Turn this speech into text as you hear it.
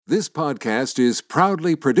This podcast is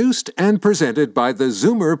proudly produced and presented by the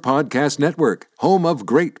Zoomer Podcast Network, home of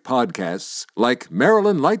great podcasts like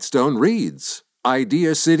Marilyn Lightstone Reads,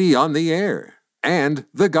 Idea City on the Air, and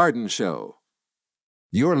The Garden Show.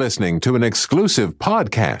 You're listening to an exclusive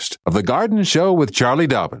podcast of The Garden Show with Charlie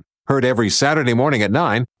Dobbin, heard every Saturday morning at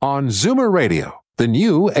 9 on Zoomer Radio, the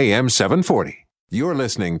new AM 740. You're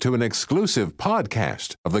listening to an exclusive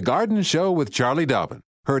podcast of The Garden Show with Charlie Dobbin,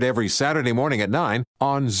 heard every Saturday morning at 9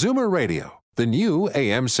 on Zoomer Radio, the new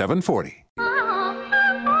AM 740.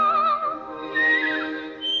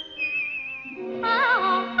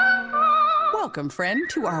 Welcome, friend,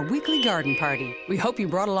 to our weekly garden party. We hope you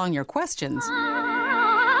brought along your questions,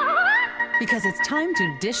 because it's time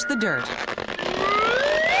to dish the dirt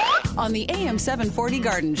on the AM 740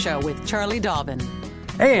 Garden Show with Charlie Dobbin.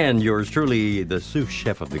 And yours truly, the sous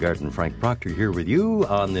chef of the garden, Frank Proctor, here with you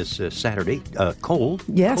on this Saturday. Cold.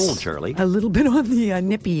 Yes. Cold, Charlie. A little bit on the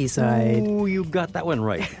nippy side. Oh, you got that one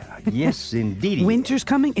right. Yes, indeed. Winter's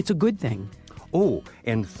coming. It's a good thing. Oh,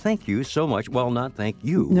 and thank you so much. Well, not thank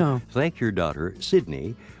you. No. Thank your daughter,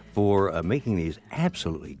 Sydney, for making these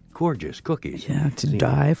absolutely gorgeous cookies. Yeah, to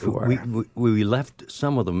die for. We left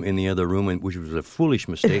some of them in the other room, which was a foolish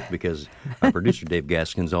mistake because our producer, Dave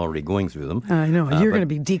Gaskin's already going through them. I know. You're going to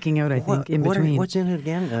be deking out, I think, in between. What's in it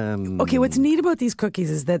again? Okay, what's neat about these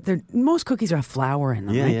cookies is that most cookies have flour in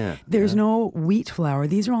them, Yeah, right? yeah. There's no wheat flour.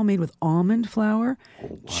 These are all made with almond flour,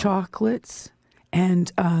 chocolates,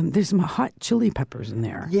 and there's some hot chili peppers in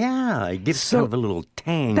there. Yeah, it gives kind of a little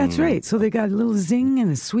tang. That's right. So they got a little zing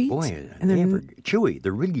and a sweet. Boy, and they're chewy.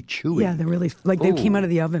 They're really chewy. Yeah, they're really, they came out of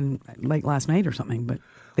the oven like last night or something, but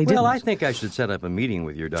they didn't. Well, I think I should set up a meeting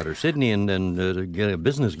with your daughter, Sydney, and get a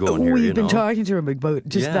business going here. We've been talking to her about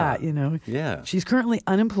just that, Yeah. She's currently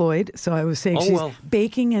unemployed, so I was saying she's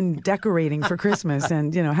baking and decorating for Christmas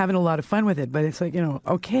and, having a lot of fun with it. But it's like,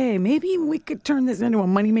 okay, maybe we could turn this into a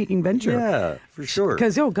money-making venture. Yeah, for sure.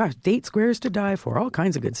 Because, date squares to die for, all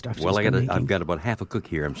kinds of good stuff. Well, I've got about half a cook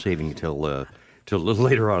here. I'm saving till a little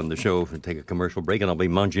later on in the show to take a commercial break, and I'll be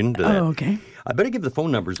munching to that. Oh, okay. I better give the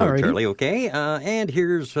phone numbers though, Charlie, okay? And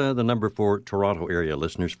here's the number for Toronto area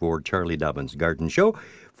listeners for Charlie Dobbin's Garden Show,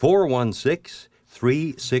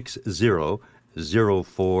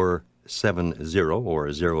 416-360-0470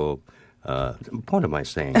 or 0... what am I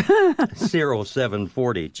saying?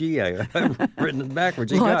 0740. Gee, I've written it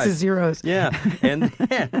backwards. Lots of zeros. Yeah. And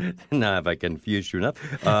now if I confused you enough,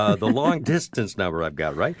 the long distance number I've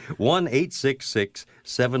got, right?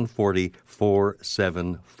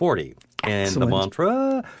 1-866-740-4740. And the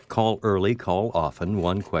mantra, call early, call often,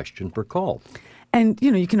 one question per call. And,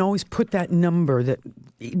 you can always put that number,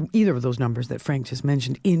 either of those numbers that Frank just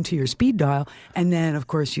mentioned, into your speed dial. And then, of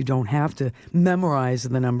course, you don't have to memorize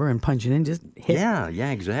the number and punch it in. Just hit. Yeah,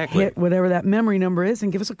 exactly. Hit whatever that memory number is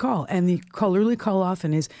and give us a call. And the call early, call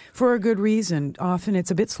often is for a good reason. Often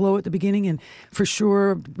it's a bit slow at the beginning, and for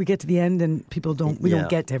sure we get to the end and we don't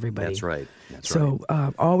get to everybody. That's right.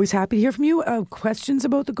 Always happy to hear from you. Questions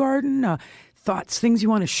about the garden, thoughts, things you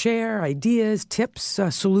want to share, ideas, tips,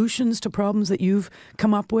 solutions to problems that you've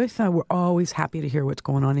come up with. We're always happy to hear what's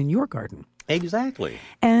going on in your garden. Exactly.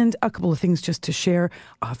 And a couple of things just to share.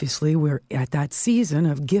 Obviously, we're at that season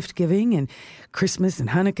of gift giving and Christmas and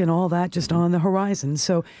Hanukkah and all that just on the horizon.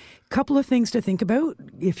 So a couple of things to think about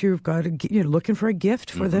if you're looking for a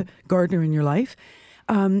gift for the gardener in your life.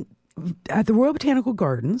 At the Royal Botanical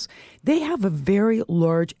Gardens, they have a very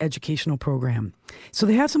large educational program. So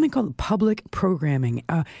they have something called public programming.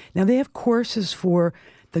 Now, they have courses for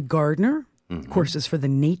the gardener, courses for the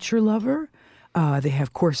nature lover. They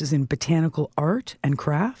have courses in botanical art and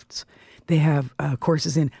crafts. They have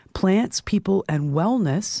courses in plants, people, and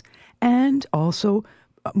wellness, and also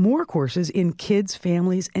more courses in kids,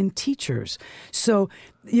 families, and teachers. So,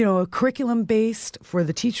 curriculum-based for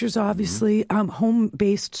the teachers, obviously,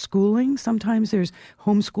 home-based schooling. Sometimes there's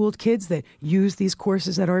homeschooled kids that use these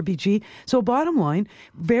courses at RBG. So bottom line,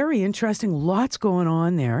 very interesting, lots going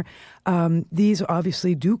on there. These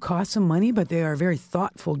obviously do cost some money, but they are a very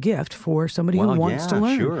thoughtful gift for somebody who wants to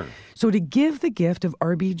learn. Sure. So to give the gift of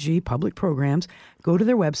RBG public programs, go to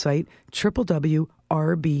their website, www.rbg.ca.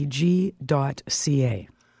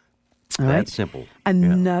 That's simple.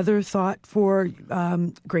 Another thought for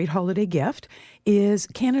great holiday gift is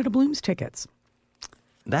Canada Blooms tickets.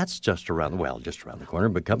 That's just around the corner.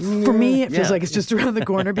 But for me, it feels like it's just around the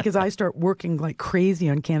corner because I start working like crazy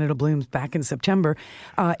on Canada Blooms back in September.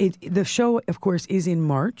 The show, of course, is in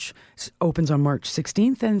March, opens on March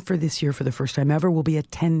 16th, and for this year, for the first time ever, will be a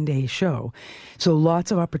 10-day show. So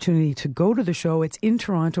lots of opportunity to go to the show. It's in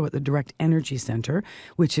Toronto at the Direct Energy Centre,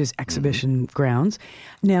 which is exhibition grounds.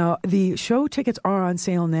 Now, the show tickets are on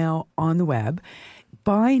sale now on the web.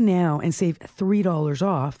 Buy now and save $3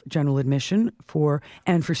 off general admission for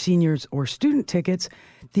seniors or student tickets.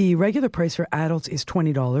 The regular price for adults is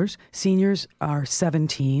 $20. Seniors are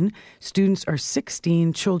 $17. Students are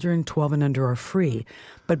 $16. Children 12 and under are free.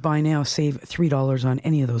 But buy now, save $3 on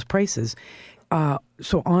any of those prices.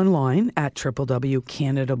 So online at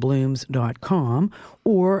www.canadablooms.com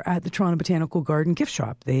or at the Toronto Botanical Garden gift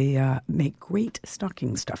shop. They make great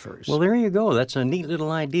stocking stuffers. Well, there you go. That's a neat little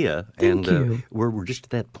idea. Thank you. We're just at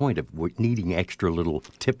that point of needing extra little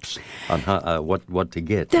tips on how, what to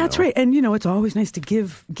get. That's right. And, it's always nice to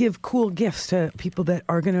give cool gifts to people that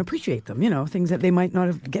are going to appreciate them, things that they might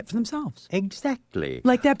not get for themselves. Exactly.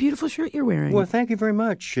 Like that beautiful shirt you're wearing. Well, thank you very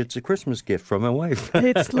much. It's a Christmas gift from my wife.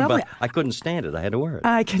 It's lovely. But I couldn't stand it. I had to wear it.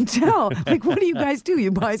 I can tell. Like, what do you guys do?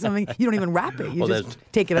 You buy something, you don't even wrap it. You just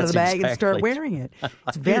take it out of the bag and start wearing it.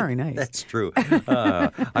 It's very nice. That's true.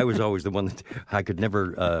 I was always the one that I could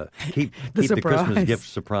never keep the Christmas gift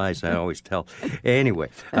surprise, I always tell.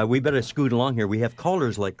 Anyway, we better scoot along here. We have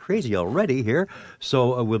callers like crazy already here.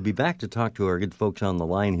 So we'll be back to talk to our good folks on the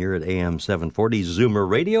line here at AM 740 Zoomer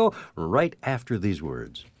Radio right after these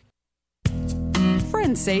words.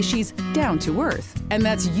 Friends say she's down to earth, and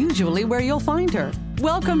that's usually where you'll find her.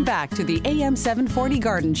 Welcome back to the AM 740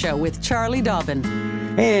 Garden Show with Charlie Dobbin.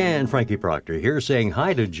 And Frankie Proctor here saying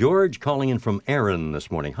hi to George, calling in from Erin this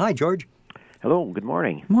morning. Hi, George. Hello, good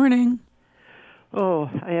morning. Morning. Oh,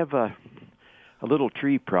 I have a little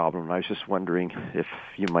tree problem. I was just wondering if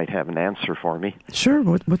you might have an answer for me. Sure.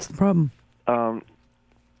 What's the problem?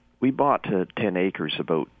 We bought 10 acres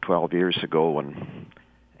about 12 years ago,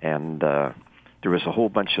 and there was a whole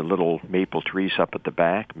bunch of little maple trees up at the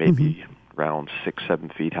back, maybe around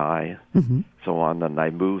 6-7 feet high, so on. And I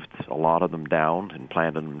moved a lot of them down and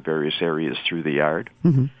planted them in various areas through the yard.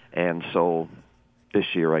 And so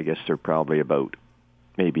this year, I guess they're probably about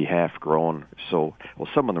maybe half grown. So,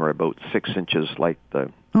 some of them are about 6 inches, like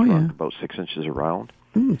the trunk, about 6 inches around.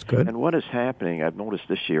 That's good. And what is happening, I've noticed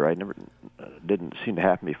this year, I never didn't seem to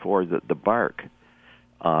happen before, that the bark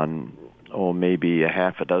on maybe a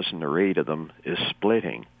half a dozen or 8 of them is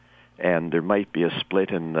splitting, and there might be a split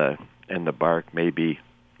in the bark. Maybe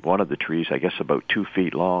one of the trees, I guess, about 2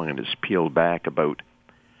 feet long, and it's peeled back about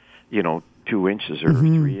 2 inches or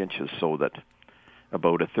 3 inches, so that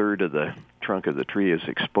about a third of the trunk of the tree is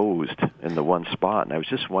exposed in the one spot. And I was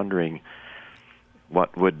just wondering,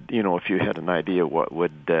 what would, if you had an idea, what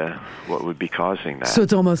would be causing that? So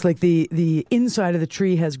it's almost like the inside of the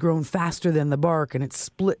tree has grown faster than the bark, and it's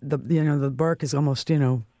split. The bark is almost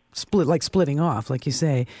split, like splitting off, like you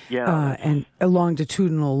say. Yeah. And a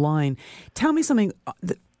longitudinal line. Tell me something.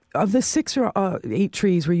 Of the 6 or 8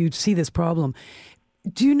 trees where you see this problem,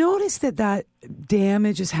 do you notice that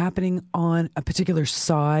damage is happening on a particular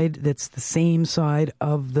side that's the same side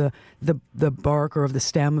of the bark or of the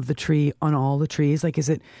stem of the tree on all the trees? Like, is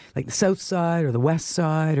it like the south side or the west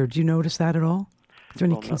side, or do you notice that at all? Is there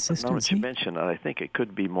any consistency? Now that you mention it, I think it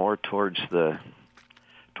could be more towards the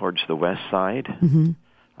west side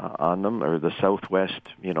on them, or the southwest,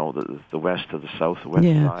 the west of the southwest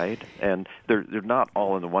side. And they're not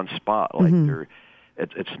all in the one spot. Like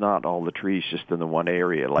it's not all the trees just in the one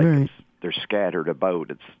area. Like they're scattered about.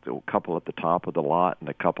 It's a couple at the top of the lot and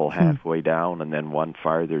a couple halfway down, and then one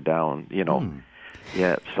farther down.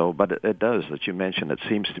 Yeah. So, but it does, that you mentioned, it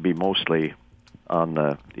seems to be mostly on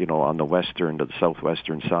the on the western to the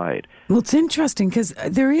southwestern side. Well, it's interesting because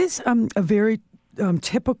there is a very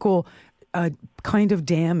typical kind of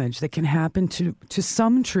damage that can happen to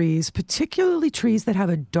some trees, particularly trees that have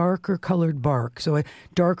a darker colored bark, so a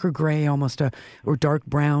darker gray almost, or dark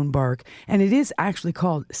brown bark. And it is actually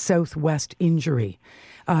called southwest injury,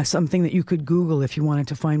 something that you could Google if you wanted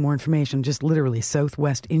to find more information, just literally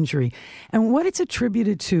southwest injury. And what it's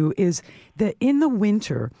attributed to is that in the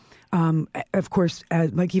winter, of course,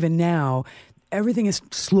 like even now, everything is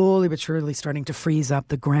slowly but surely starting to freeze up.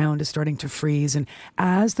 The ground is starting to freeze, and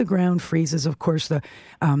as the ground freezes, of course, the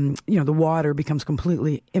water becomes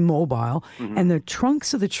completely immobile, and the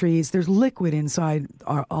trunks of the trees, there's liquid inside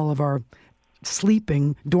all of our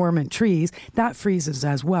sleeping dormant trees that freezes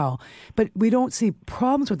as well. But we don't see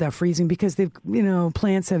problems with that freezing because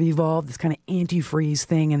plants have evolved this kind of antifreeze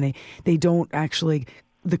thing, and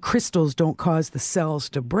the crystals don't cause the cells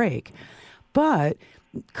to break. But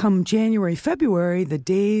come January, February,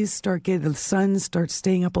 the sun starts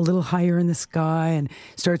staying up a little higher in the sky and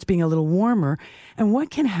starts being a little warmer. And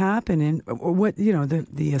what can happen, and what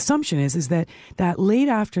the assumption is that late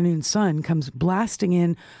afternoon sun comes blasting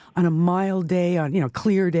in on a mild day, on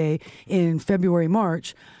clear day in February,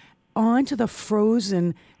 March, onto the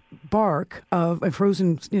frozen bark of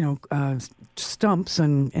frozen stumps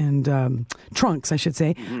and trunks, I should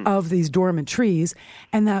say, of these dormant trees,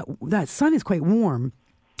 and that sun is quite warm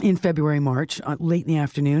in February, March, late in the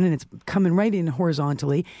afternoon, and it's coming right in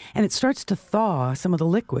horizontally, and it starts to thaw some of the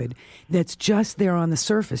liquid that's just there on the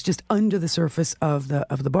surface, just under the surface of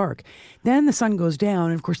the bark. Then the sun goes down,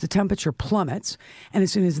 and of course the temperature plummets, and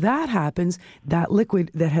as soon as that happens, that liquid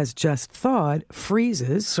that has just thawed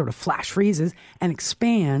freezes, sort of flash freezes, and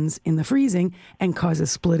expands in the freezing and causes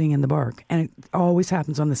splitting in the bark. And it always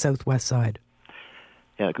happens on the southwest side.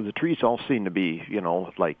 Yeah, because the trees all seem to be,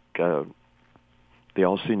 they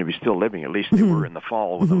all seem to be still living. At least they were in the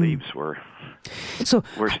fall when the leaves were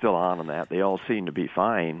still on that. They all seem to be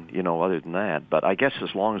fine, other than that. But I guess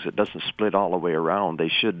as long as it doesn't split all the way around, they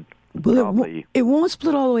should probably... It won't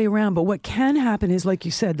split all the way around, but what can happen is, like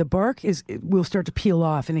you said, the bark will start to peel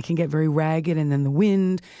off, and it can get very ragged, and then the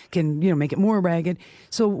wind can, make it more ragged.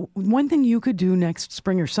 So one thing you could do next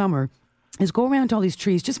spring or summer is go around to all these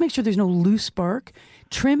trees. Just make sure there's no loose bark.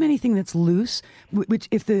 Trim anything that's loose, which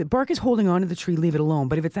if the bark is holding onto the tree, leave it alone.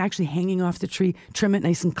 But if it's actually hanging off the tree, trim it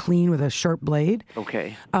nice and clean with a sharp blade.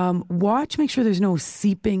 Okay. Make sure there's no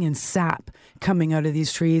seeping and sap coming out of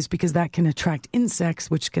these trees, because that can attract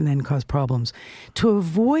insects, which can then cause problems. To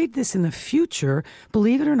avoid this in the future,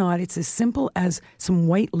 believe it or not, it's as simple as some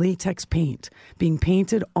white latex paint being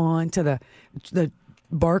painted onto the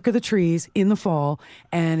bark of the trees in the fall,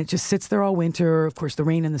 and it just sits there all winter. Of course, the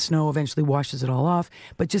rain and the snow eventually washes it all off,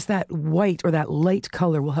 but just that white or that light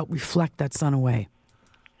color will help reflect that sun away.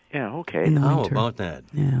 Yeah, okay. In the How winter. about that?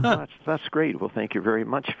 Yeah. That's great. Well, thank you very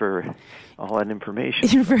much for all that information.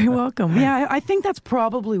 You're very welcome. Yeah, I think that's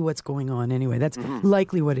probably what's going on anyway. That's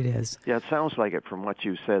likely what it is. Yeah, it sounds like it from what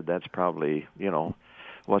you said. That's probably,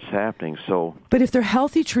 what's happening. So, but if they're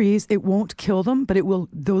healthy trees, it won't kill them, but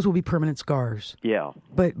those will be permanent scars. Yeah.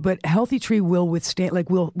 But healthy tree will withstand,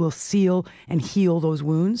 will seal and heal those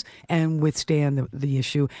wounds and withstand the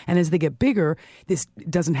issue. And as they get bigger, this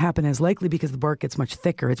doesn't happen as likely because the bark gets much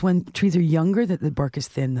thicker. It's when trees are younger that the bark is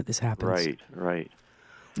thin that this happens. Right.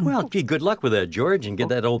 Well, gee, good luck with that, George, and get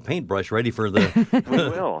that old paintbrush ready for the We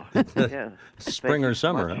will. Yeah. spring or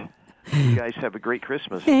summer. Huh? You guys have a great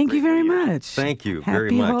Christmas. Thank you very much. Thank you very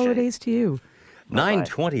Happy much. holidays to you.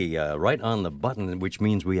 9:20, right on the button, which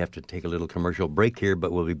means we have to take a little commercial break here,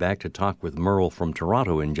 but we'll be back to talk with Merle from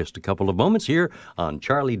Toronto in just a couple of moments here on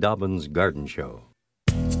Charlie Dobbin's Garden Show.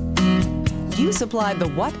 You supply the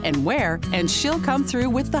what and where, and she'll come through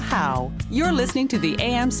with the how. You're listening to the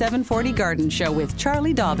AM 740 Garden Show with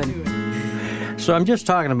Charlie Dobbin. So I'm just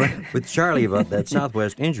talking with Charlie about that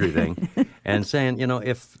Southwest injury thing, and saying,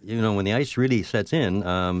 if when the ice really sets in,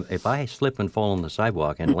 if I slip and fall on the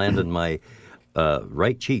sidewalk and land on my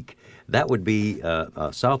right cheek, that would be a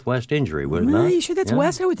Southwest injury, wouldn't it? Are you sure that's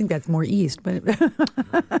west? I would think that's more east, but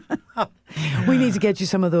we need to get you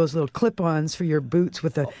some of those little clip-ons for your boots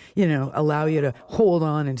with allow you to hold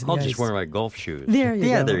on into the I'll ice. just wear my golf shoes. There you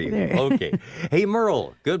go. There you go. Okay. Hey,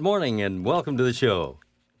 Merle, good morning and welcome to the show.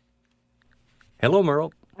 Hello,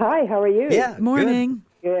 Merle. Hi, how are you? Yeah, Morning.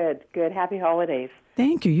 Good. Happy holidays.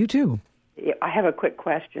 Thank you. You too. I have a quick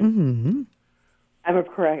question. I'm a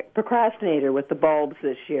procrastinator with the bulbs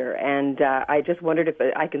this year, and I just wondered if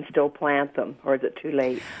I can still plant them, or is it too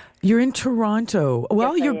late? You're in Toronto.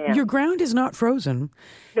 Well, Yes, I am. your ground is not frozen.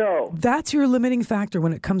 No. That's your limiting factor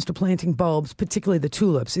when it comes to planting bulbs, particularly the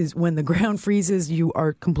tulips, is when the ground freezes, you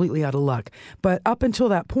are completely out of luck. But up until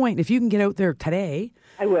that point, if you can get out there today,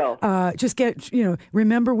 I will. just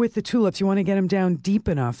remember with the tulips, you want to get them down deep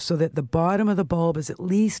enough so that the bottom of the bulb is at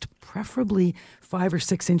least preferably 5 or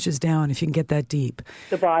 6 inches down if you can get that deep.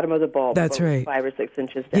 The bottom of the bulb. That's right. 5 or 6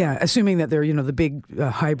 inches down. Yeah, assuming that they're, the big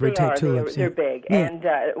hybrid type tulips. They're big. Yeah. And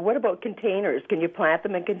what about containers? Can you plant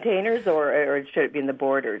them in containers, or should it be in the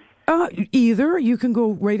borders? Either. You can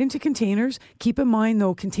go right into containers. Keep in mind,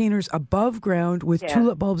 though, containers above ground with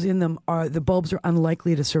tulip bulbs in them, the bulbs are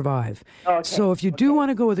unlikely to survive. Okay. So if you do want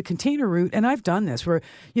to go with a container route, and I've done this, where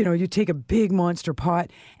you take a big monster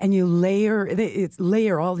pot and you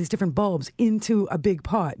layer all these different bulbs into a big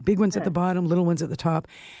pot, big ones at the bottom, little ones at the top,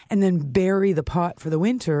 and then bury the pot for the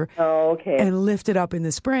winter. Oh, okay. And lift it up in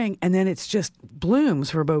the spring, and then it's just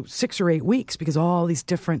blooms for about about 6 or 8 weeks because all these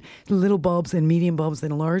different little bulbs and medium bulbs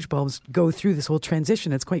and large bulbs go through this whole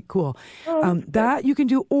transition. It's quite cool. That you can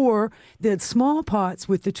do, or the small pots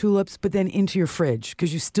with the tulips, but then into your fridge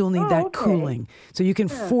because you still need that cooling. So you can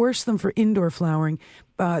force them for indoor flowering,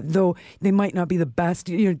 though they might not be the best.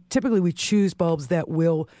 Typically we choose bulbs that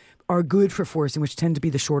are good for forcing, which tend to be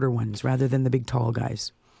the shorter ones rather than the big tall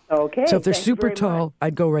guys. Okay. So if they're super tall,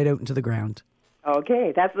 I'd go right out into the ground.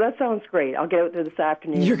 Okay, that sounds great. I'll get out there this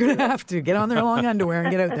afternoon. You're going to have to. Get on their long underwear and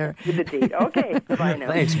get out there. With the deed. Okay, bye now.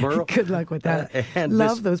 Thanks, Merle. Good luck with that.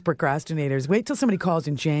 Love those procrastinators. Wait till somebody calls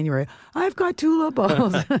in January. I've got tulip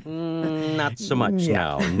bulbs. Not so much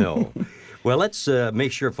now, no. Well, let's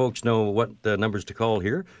make sure folks know what numbers to call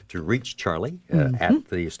here to reach Charlie at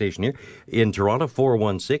the station here. In Toronto,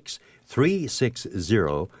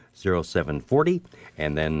 416-360-0740.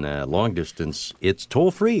 And then long distance, it's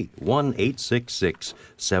toll-free,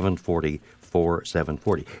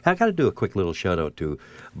 1-866-740-4740. I got to do a quick little shout-out to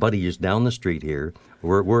buddies down the street here.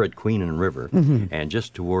 We're at Queen and River, and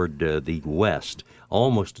just toward the west,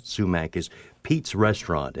 almost at Sumac, is Pete's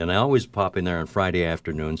Restaurant. And I always pop in there on Friday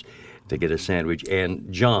afternoons to get a sandwich.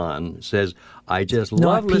 And John says, I just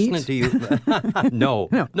love listening to you. No.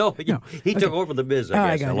 He took over the biz,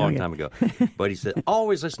 I guess, a long time ago. But he said,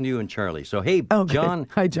 always listen to you and Charlie. So, hey, John,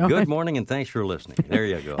 Hi, John, good morning and thanks for listening. There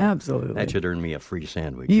you go. Absolutely. That should earn me a free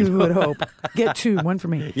sandwich. You would hope. Get 2, 1 for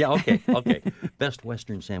me. Yeah, okay. Best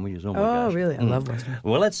Western sandwiches. Oh, my gosh. Oh, really? I love Western.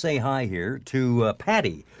 Well, let's say hi here to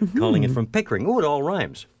Patty, calling in from Pickering. Oh, it all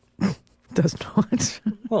rhymes. Does not.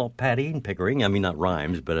 Well, Patty and Pickering, I mean, not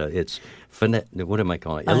rhymes, but it's what am I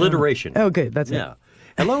calling it? Alliteration. Oh, good. That's it.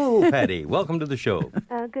 Hello, Patty. Welcome to the show.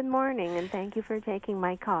 Good morning, and thank you for taking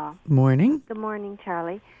my call. Morning. Good morning,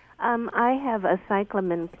 Charlie. I have a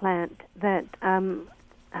cyclamen plant that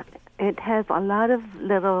it has a lot of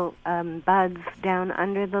little buds down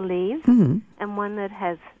under the leaves, and one that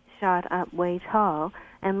has shot up way tall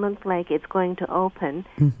and looked like it's going to open,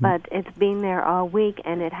 but it's been there all week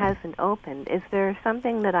and it hasn't opened. Is there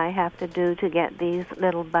something that I have to do to get these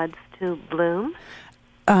little buds to bloom?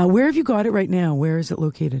 Where have you got it right now? Where is it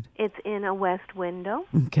located? It's in a west window.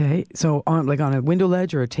 Okay, so on a window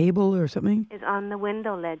ledge or a table or something? It's on the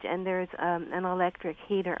window ledge, and there's an electric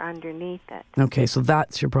heater underneath it. Okay, so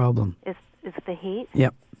that's your problem. It's the heat?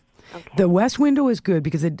 Yep. Okay. The west window is good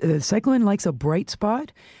because the cyclamen likes a bright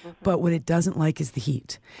spot, but what it doesn't like is the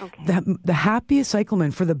heat. Okay. The happiest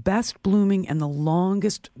cyclamen, for the best blooming and the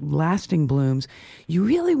longest lasting blooms, you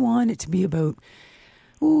really want it to be about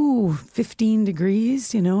 15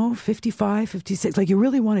 degrees, 55, 56. Like you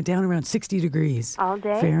really want it down around 60 degrees. All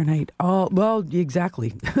day? Fahrenheit. Well,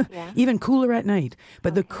 exactly. Yeah. Even cooler at night.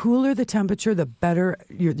 But the cooler the temperature, the better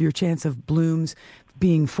your chance of blooms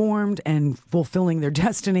being formed and fulfilling their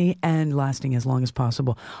destiny and lasting as long as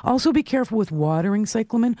possible. Also be careful with watering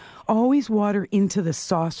cyclamen. Always water into the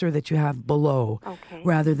saucer that you have below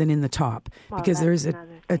rather than in the top, because there's a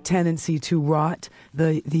tendency to rot.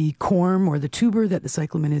 The corm or the tuber that the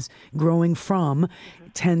cyclamen is growing from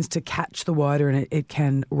tends to catch the water and it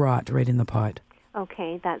can rot right in the pot.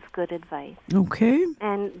 Okay, that's good advice. Okay.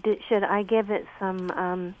 And should I give it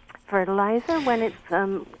some fertilizer when it's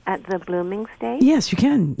at the blooming stage? Yes, you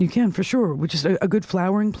can. You can, for sure. Which is a good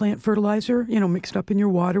flowering plant fertilizer, mixed up in your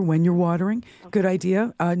water when you're watering. Good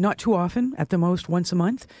idea. Not too often, at the most once a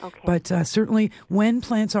month. Okay. But certainly when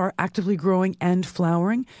plants are actively growing and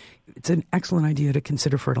flowering, it's an excellent idea to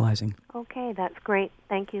consider fertilizing. Okay, that's great.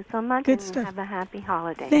 Thank you so much. Good stuff. Have a happy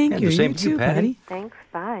holiday. Thank you. The same You to you, too, Patty. Thanks.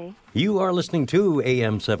 Bye. You are listening to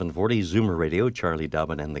AM 740 Zoomer Radio, Charlie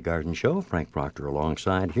Dobbin and The Garden Show. Frank Proctor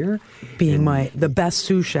alongside here. Being the best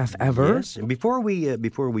sous chef ever. Yes, and before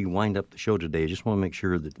we wind up the show today, I just want to make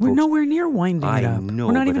sure that We're folks, nowhere near winding it up. I know,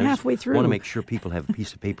 We're not but even I just halfway through. I want to make sure people have a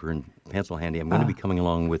piece of paper and pencil handy. I'm going to be coming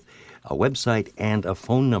along with a website and a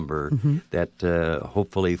phone number that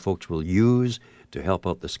hopefully folks will use to help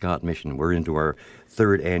out the Scott Mission. We're into our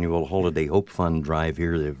 3rd annual Holiday Hope Fund drive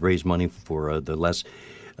here to raise money for the less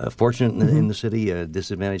fortunate in the city,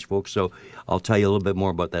 disadvantaged folks. So I'll tell you a little bit more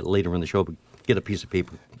about that later in the show, but get a piece of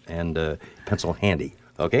paper and pencil handy.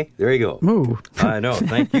 Okay, there you go. Ooh. I know.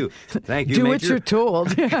 Thank you. Thank you. Do what you're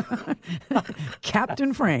told.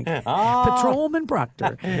 Captain Frank. Patrolman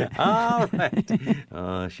Proctor. All right.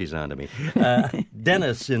 Oh, she's on to me.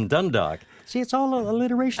 Dennis in Dundalk. See, it's all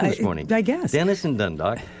alliteration this morning. I guess. Dennis in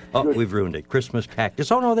Dundalk. Oh, we've ruined it. Christmas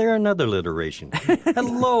cactus. Oh, no, they're another alliteration.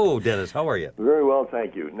 Hello, Dennis. How are you? Very well,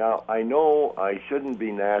 thank you. Now, I know I shouldn't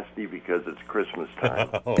be nasty because it's Christmas time,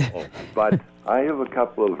 but I have a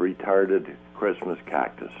couple of retarded Christmas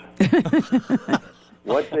cactus.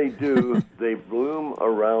 What they do, they bloom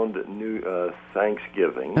around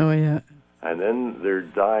Thanksgiving. Oh, yeah. And then they're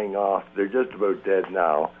dying off. They're just about dead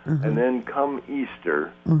now. And then come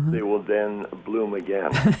Easter, they will then bloom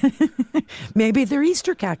again. Maybe they're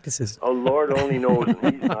Easter cactuses. Oh, Lord only knows,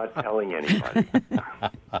 and he's not telling anybody.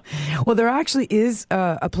 Well, there actually is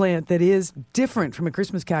a plant that is different from a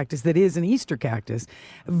Christmas cactus that is an Easter cactus.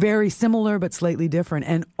 Very similar but slightly different,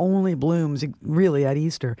 and only blooms really at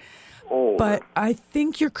Easter. Oh. But I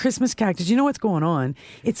think your Christmas cactus, you know what's going on?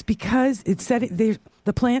 It's because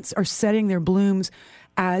the plants are setting their blooms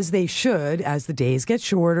as they should, as the days get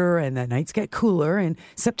shorter and the nights get cooler in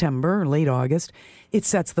September or late August. It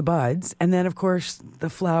sets the buds. And then, of course, the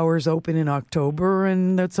flowers open in October,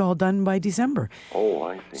 and that's all done by December. Oh,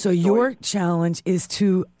 I see. So your challenge is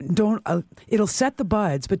to it'll set the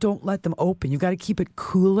buds, but don't let them open. You've got to keep it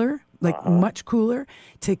cooler, much cooler,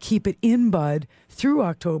 to keep it in bud through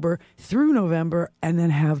October, through November, and then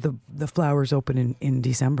have the flowers open in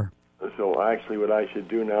December. So actually what I should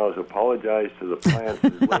do now is apologize to the plants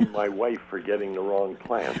and blame my wife for getting the wrong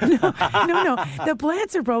plant. No. The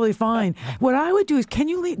plants are probably fine. What I would do is,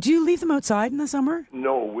 do you leave them outside in the summer?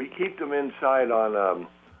 No, we keep them inside on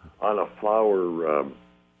a flower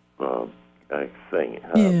thing.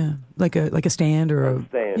 Yeah, like a stand or a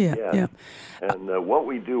stand. Yeah. And what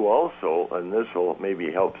we do also, and this will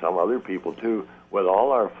maybe help some other people too, with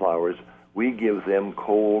all our flowers, we give them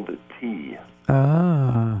cold tea.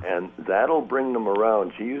 Ah. And that'll bring them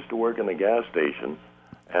around. She used to work in a gas station,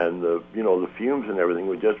 and the fumes and everything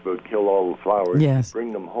would just about kill all the flowers. Yes.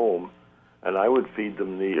 Bring them home, and I would feed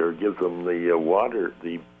them give them the water,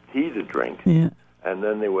 the tea to drink. Yeah. And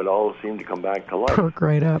then they would all seem to come back to life. Perk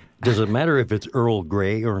right up. Does it matter if it's Earl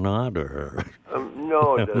Grey or not? Or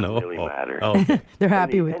no, it doesn't really matter. Oh, okay. They're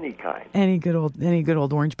happy with any kind. Any good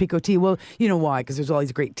old orange pekoe tea. Well, you know why? Because there's all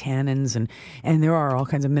these great tannins and there are all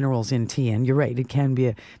kinds of minerals in tea. And you're right, it can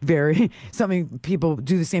be something people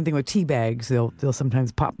do the same thing with tea bags. They'll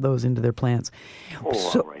sometimes pop those into their plants. All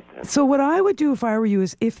right then. So what I would do if I were you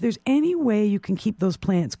is, if there's any way you can keep those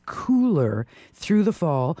plants cooler through the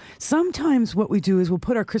fall, sometimes what we do is we'll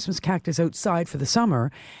put our Christmas cactus outside for the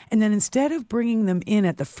summer, and then instead of bringing them in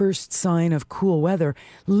at the first sign of cool weather,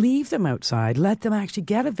 leave them outside, let them actually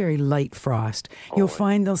get a very light frost. You'll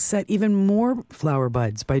find they'll set even more flower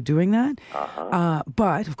buds by doing that.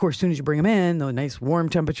 But, of course, as soon as you bring them in, the nice warm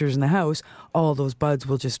temperatures in the house, all those buds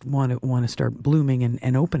will just want to start blooming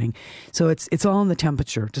and opening. So it's all in the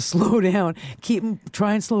temperature. To slow down,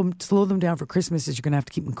 try and slow them down for Christmas, is you're going to have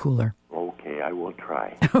to keep them cooler. Okay, I will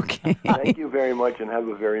try. Okay. Thank you very much, and have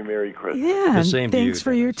a very Merry Christmas. Yeah, The same to you, thanks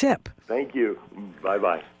for your tip. Thank you.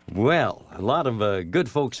 Bye-bye. Well, a lot of good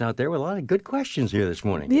folks out there with a lot of good questions here this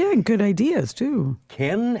morning. Yeah, and good ideas, too.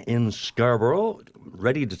 Ken in Scarborough,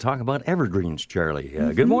 ready to talk about evergreens, Charlie.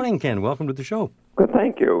 Good morning, Ken. Welcome to the show. Well,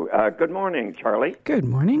 thank you. Good morning, Charlie. Good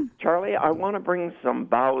morning. Charlie, I want to bring some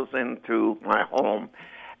boughs into my home,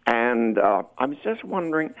 and I was just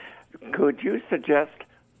wondering, could you suggest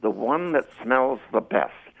the one that smells the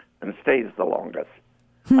best and stays the longest?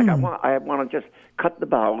 Like I want to just cut the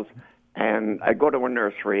boughs, and I go to a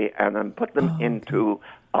nursery and then put them into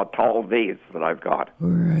a tall vase that I've got.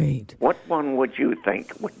 Right. What one would you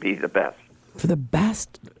think would be the best? For the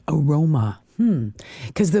best aroma.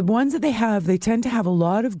 Because the ones that they tend to have a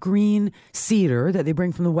lot of green cedar that they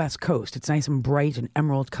bring from the West Coast. It's nice and bright and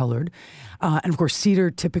emerald colored. And of course,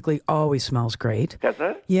 cedar typically always smells great. Does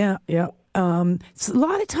it? Yeah. So a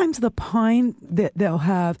lot of times the pine that they'll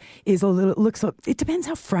have is it depends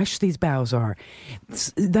how fresh these boughs are.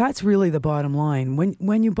 That's really the bottom line.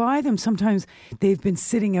 When you buy them, sometimes they've been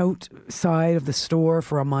sitting outside of the store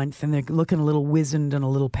for a month and they're looking a little wizened and a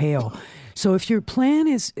little pale. So if your plan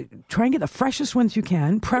is try and get the freshest ones you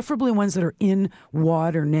can, preferably ones that are in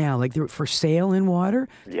water now, like they're for sale in water,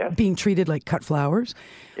 being treated like cut flowers.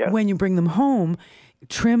 Yes. When you bring them home,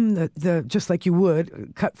 trim the just like you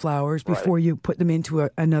would cut flowers before you put them into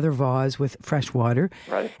another vase with fresh water.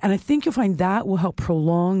 Right. And I think you'll find that will help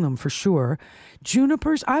prolong them for sure.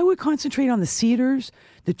 Junipers, I would concentrate on the cedars,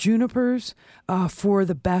 the junipers, for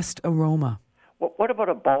the best aroma. What about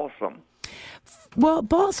a balsam? Well,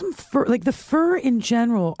 balsam fir, like the fir in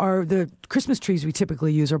general, are the Christmas trees we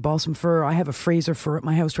typically use are balsam fir. I have a Fraser fir at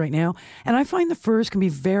my house right now, and I find the firs can be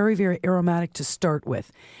very, very aromatic to start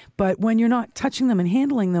with. But when you're not touching them and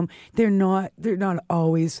handling them, they're not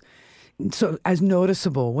always so as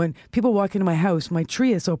noticeable. When people walk into my house, my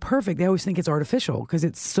tree is so perfect, they always think it's artificial because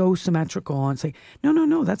it's so symmetrical. And it's like,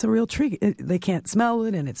 no, that's a real tree. They can't smell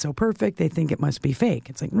it, and it's so perfect, they think it must be fake.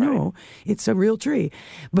 It's like, no, it's a real tree.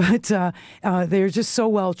 But they're just so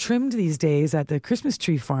well trimmed these days at the Christmas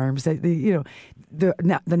tree farms that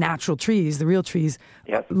the natural trees, the real trees,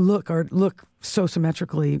 look so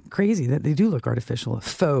symmetrically crazy that they do look artificial,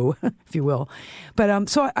 faux, if you will. But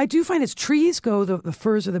so I do find as trees go, the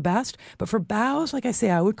firs are the best. But for boughs, like I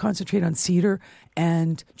say, I would concentrate on cedar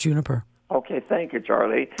and juniper. Okay, thank you,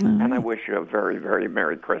 Charlie. And I wish you a very, very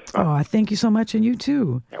Merry Christmas. Oh, thank you so much, and you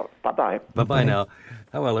too. Bye-bye. Bye-bye now.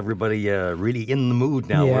 Oh, well, everybody really in the mood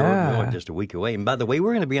now. Yeah. We're just a week away. And by the way,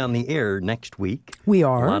 we're going to be on the air next week. We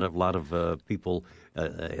are. A lot of people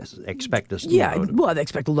expect us to well, they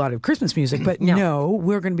expect a lot of Christmas music, but no,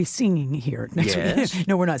 we're going to be singing here next week.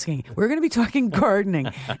 No, we're not singing. We're going to be talking gardening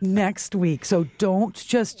next week. So don't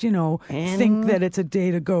just, think that it's a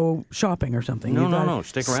day to go shopping or something. No.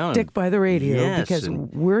 Stick around. Stick by the radio because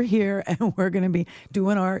we're here and we're going to be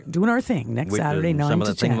doing our thing next Saturday, 9 to 10. Some of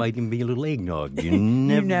the thing might even be a little eggnog. You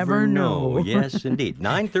never know. Yes, indeed.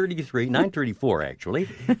 9:34 actually,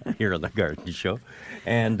 here on The Garden Show.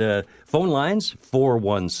 And phone lines,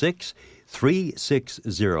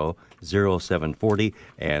 416-360-0740,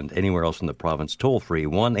 and anywhere else in the province, toll free,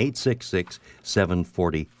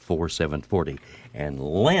 1-866-740-4740. And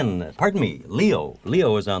Leo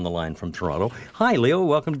is on the line from Toronto. Hi, Leo.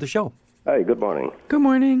 Welcome to the show. Hi, good morning. Good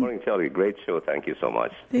morning. Good morning, Charlie. Great show. Thank you so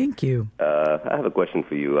much. Thank you. I have a question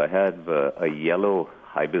for you. I have a yellow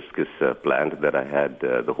hibiscus plant that I had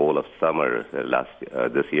the whole of summer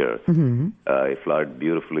this year. Mm-hmm. It flowered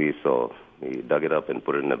beautifully, so we dug it up and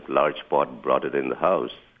put it in a large pot, brought it in the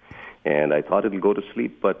house. And I thought it would go to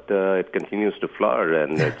sleep, but it continues to flower,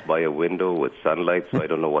 and it's by a window with sunlight, so I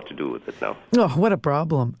don't know what to do with it now. Oh, what a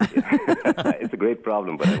problem. It's a great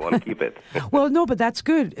problem, but I want to keep it. Well, no, but that's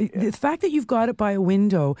good. Yeah. The fact that you've got it by a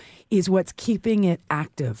window is what's keeping it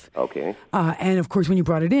active. Okay. And, of course, when you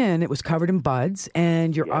brought it in, it was covered in buds,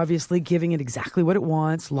 and you're obviously giving it exactly what it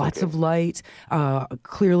wants, lots of light.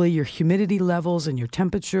 Clearly, your humidity levels and your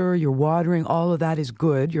temperature, your watering, all of that is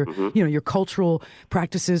good. Your, your cultural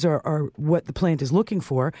practices are what the plant is looking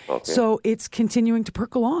for. Okay. So it's continuing to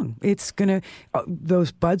perk along. It's going to,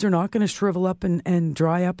 those buds are not going to shrivel up and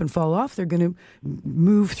dry up and fall off. They're going to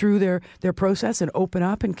move through their process and open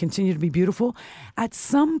up and continue to be beautiful. At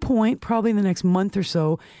some point, probably in the next month or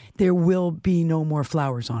so, there will be no more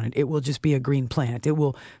flowers on it. It will just be a green plant. It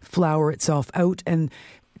will flower itself out, and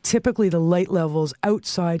typically the light levels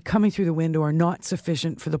outside coming through the window are not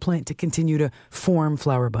sufficient for the plant to continue to form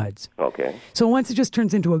flower buds. Okay. So once it just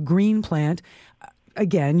turns into a green plant,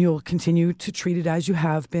 again, you'll continue to treat it as you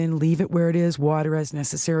have been, leave it where it is, water as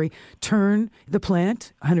necessary, turn the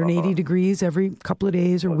plant 180 degrees every couple of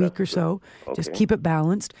days or week or so. Okay. Just keep it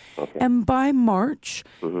balanced. Okay. And by March,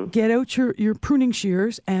 get out your pruning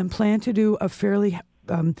shears and plan to do a fairly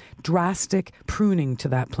drastic pruning to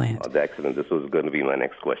that plant. Oh, excellent. This was going to be my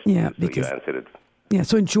next question. Yeah, so because you answered it. Yeah,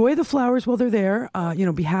 so enjoy the flowers while they're there.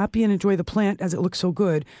 Be happy and enjoy the plant as it looks so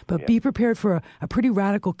good. But be prepared for a pretty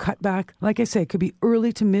radical cutback. Like I say, it could be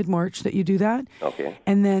early to mid-March that you do that. Okay.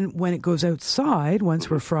 And then when it goes outside, once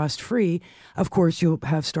we're frost-free, of course, you'll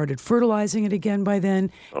have started fertilizing it again by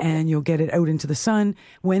then, and you'll get it out into the sun.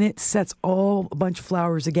 When it sets a bunch of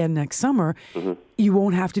flowers again next summer, you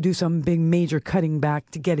won't have to do some big major cutting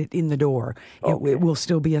back to get it in the door. Okay. It will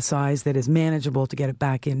still be a size that is manageable to get it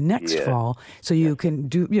back in next fall. So you can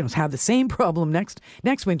do, have the same problem next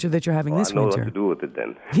winter that you're having this winter. I know what to do with it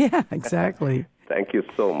then. Yeah, exactly. Thank you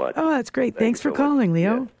so much. Oh, that's great. Thanks for calling,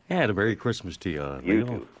 Leo. Yeah, and a Merry Christmas to you, Leo. You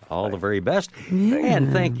too. All the very best. Yeah.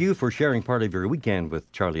 And thank you for sharing part of your weekend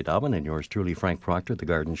with Charlie Dobbin and yours truly, Frank Proctor, The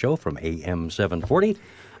Garden Show from AM 740.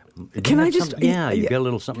 Can I just... you got a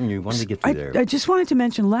little something you wanted to get to there. I just wanted to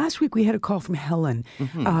mention, last week we had a call from Helen,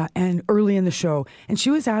 and early in the show, and she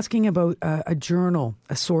was asking about a journal,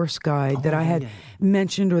 a source guide that I had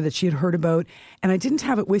mentioned or that she had heard about, and I didn't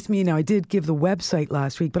have it with me. Now, I did give the website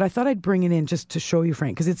last week, but I thought I'd bring it in just to show you,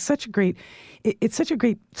 Frank, because it's such a great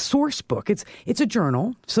source book. It's a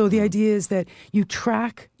journal, so the idea is that you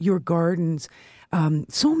track your gardens.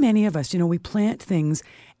 So many of us, we plant things,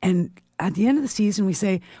 and at the end of the season, we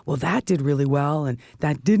say, well, that did really well, and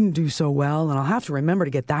that didn't do so well, and I'll have to remember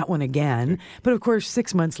to get that one again. But, of course,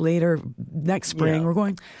 6 months later, next spring, we're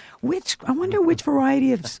going, I wonder which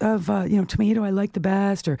variety of tomato I like the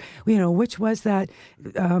best, or, which was that,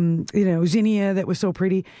 zinnia that was so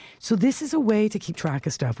pretty. So this is a way to keep track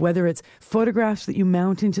of stuff, whether it's photographs that you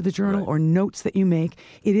mount into the journal or notes that you make.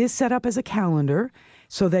 It is set up as a calendar.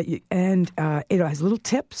 so that it has little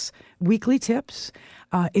tips, weekly tips.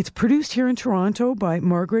 It's produced here in Toronto by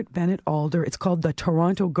Margaret Bennett Alder. It's called the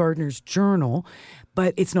Toronto Gardener's Journal,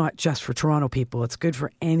 but it's not just for Toronto people. It's good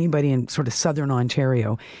for anybody in sort of southern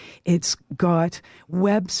Ontario. It's got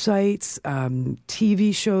websites,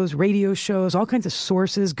 TV shows, radio shows, all kinds of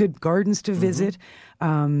sources, good gardens to visit.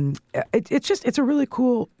 It's a really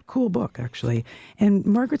cool book, actually. And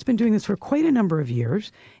Margaret's been doing this for quite a number of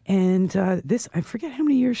years. And I forget how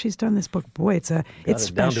many years she's done this book. Boy, it's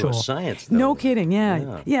special. Down to a science, though. No kidding,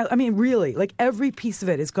 yeah. Yeah, I mean, really, like every piece of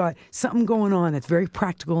it has got something going on that's very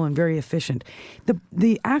practical and very efficient.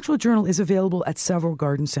 The actual journal is available at several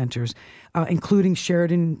garden centres, including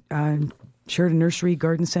Sheridan Nursery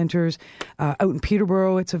Garden Centres. Out in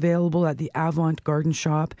Peterborough, it's available at the Avant Garden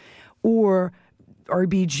Shop, or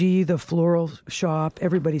RBG, the floral shop.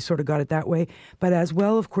 Everybody sort of got it that way. But as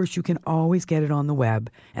well, of course, you can always get it on the web.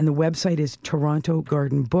 And the website is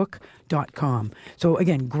torontogardenbook.com. So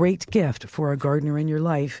again, great gift for a gardener in your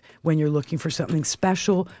life when you're looking for something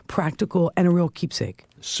special, practical, and a real keepsake.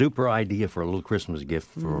 Super idea for a little Christmas gift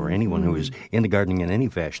for anyone who is into gardening in any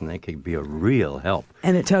fashion. That could be a real help.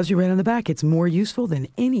 And it tells you right on the back, it's more useful than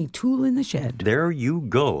any tool in the shed. There you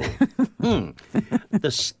go.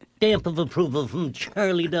 The stamp of approval from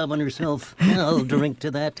Charlie Dobbin herself. I'll drink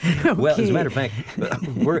to that. Okay. Well, as a matter of fact,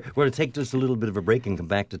 we're going to take just a little bit of a break and come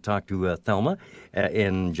back to talk to Thelma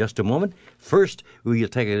in just a moment. First, we'll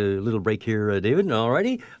take a little break here, David. All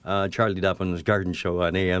righty. Charlie Dobbin's Garden Show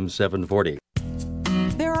on AM 740.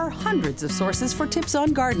 There are hundreds of sources for tips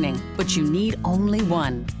on gardening, but you need only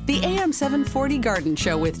one. The AM 740 Garden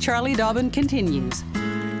Show with Charlie Dobbin continues.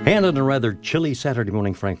 And on a rather chilly Saturday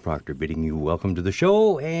morning, Frank Proctor bidding you welcome to the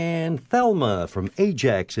show. And Thelma from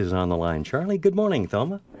Ajax is on the line. Charlie, good morning,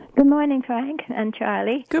 Thelma. Good morning, Frank and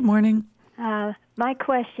Charlie. Good morning. My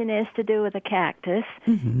question is to do with a cactus.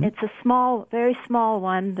 Mm-hmm. It's a small, very small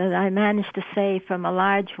one that I managed to save from a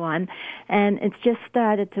large one, and it's just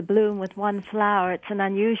started to bloom with one flower. It's an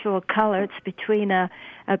unusual color. It's between a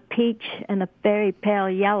peach and a very pale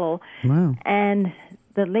yellow. Wow. And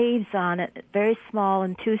the leaves on it, very small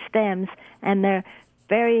and two stems, and they're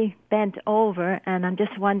very bent over, and I'm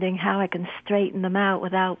just wondering how I can straighten them out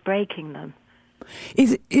without breaking them.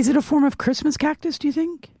 Is it a form of Christmas cactus, do you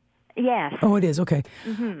think? Yes. Oh, it is. Okay.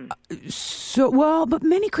 Mm-hmm. But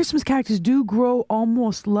many Christmas cactus do grow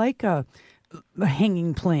almost like a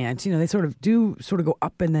hanging plant. You know, they sort of go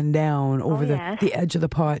up and then down over the edge of the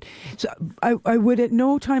pot. So I would at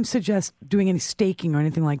no time suggest doing any staking or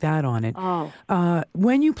anything like that on it. Oh.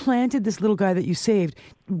 When you planted this little guy that you saved,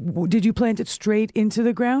 did you plant it straight into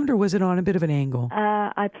the ground, or was it on a bit of an angle?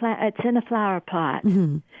 It's in a flower pot,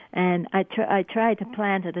 and I tried to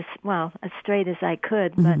plant it as straight as I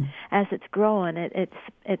could, but as it's growing,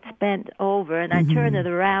 it's bent over, and I turn it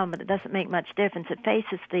around, but it doesn't make much difference. It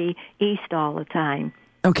faces the east all the time.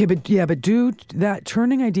 Okay, but do that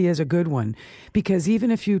turning idea is a good one, because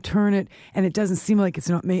even if you turn it and it doesn't seem like it's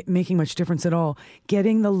not making much difference at all,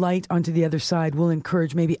 getting the light onto the other side will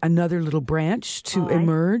encourage maybe another little branch to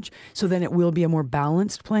emerge, so then it will be a more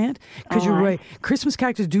balanced plant. Because you're right, Christmas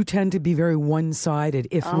cactus do tend to be very one-sided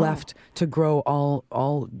if left to grow all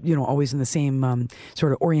always in the same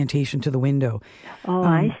sort of orientation to the window. Oh,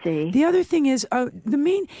 I see. The other thing is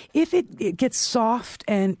if it gets soft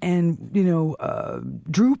and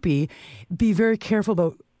droopy, be very careful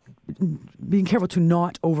about being careful to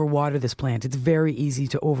not overwater this plant. It's very easy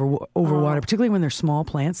to overwater, particularly when they're small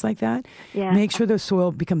plants like that. Yeah. Make sure the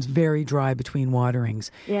soil becomes very dry between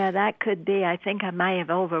waterings. Yeah, that could be. I think I might have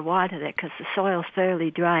overwatered it because the soil's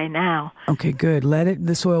fairly dry now. Okay, good. Let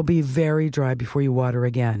the soil be very dry before you water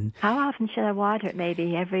again. How often should I water it?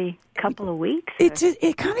 Maybe every couple of weeks?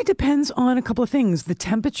 It kind of depends on a couple of things. The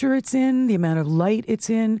temperature it's in, the amount of light it's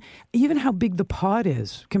in, even how big the pot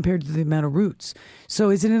is compared to the amount of roots. So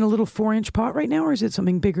is it in a little 4-inch pot right now, or is it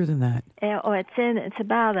something bigger than that? It's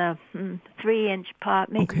about a 3-inch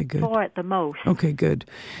pot, maybe 4 at the most. Okay, good.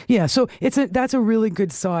 Yeah, so that's a really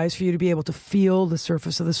good size for you to be able to feel the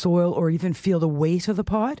surface of the soil or even feel the weight of the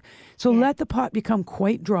pot. So let the pot become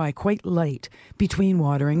quite dry, quite light between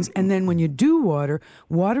waterings, and then when you do water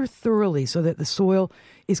thoroughly so that the soil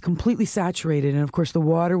is completely saturated, and of course the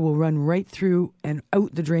water will run right through and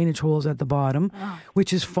out the drainage holes at the bottom,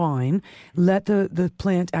 which is fine. Let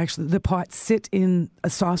the pot sit in a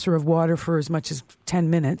saucer of water for as much as 10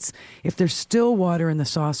 minutes. If there's still water in the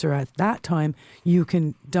saucer at that time, you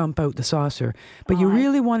can dump out the saucer. But you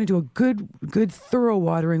really want to do a good thorough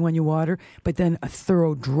watering when you water, but then a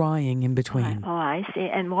thorough drying in between. Oh, I see.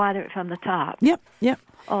 And water it from the top. Yep.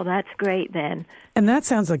 Oh, that's great then. And that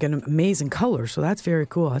sounds like an amazing color, so that's very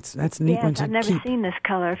cool. That's a neat one to keep. Yes, I've never seen this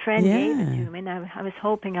color. A friend gave it to me, and I was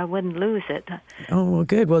hoping I wouldn't lose it. Oh, well,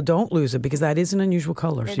 good. Well, don't lose it, because that is an unusual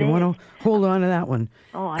color, so you want to hold on to that one.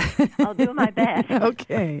 Oh, I'll do my best.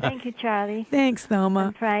 Okay. Thank you, Charlie. Thanks, Thelma.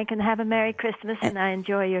 And Frank, and have a Merry Christmas, and I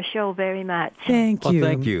enjoy your show very much. Thank you.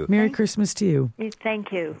 Thank you. Merry Christmas to you.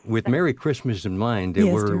 Thank you. With Merry Christmas in mind,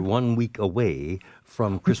 Yes, we're dear. 1 week away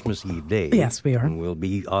from Christmas Eve Day. Yes, we are. And we'll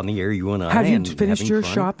be on the air, you and I. Have you and finished having your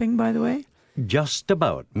fun. shopping, by the way? Just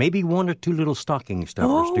about. Maybe one or two little stocking stuffers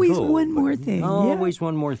Always to go. one more thing. Always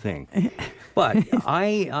one more thing. But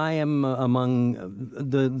I am among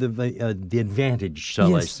the advantage,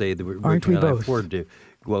 shall I Yes. say, that we Aren't we can both? afford to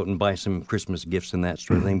go out and buy some Christmas gifts and that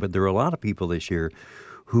sort of thing. But there are a lot of people this year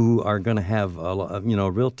who are going to have a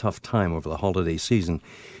real tough time over the holiday season.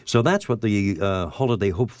 So that's what the Holiday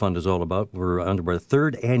Hope Fund is all about. We're under our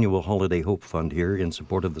third annual Holiday Hope Fund here in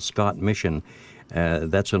support of the Scott Mission.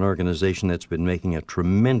 That's an organization that's been making a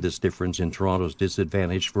tremendous difference in Toronto's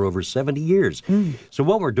disadvantaged for over 70 years. So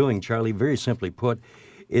what we're doing, Charlie, very simply put,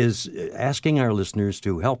 is asking our listeners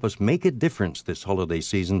to help us make a difference this holiday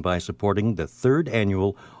season by supporting the third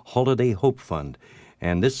annual Holiday Hope Fund.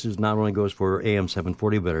 And this is not only goes for AM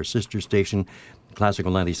 740, but our sister station,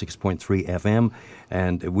 Classical 96.3 FM.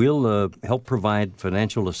 And we'll help provide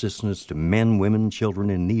financial assistance to men, women, children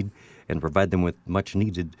in need, and provide them with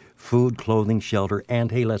much-needed food, clothing, shelter,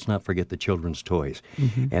 and, hey, let's not forget the children's toys.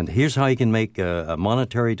 And here's how you can make a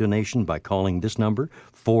monetary donation by calling this number,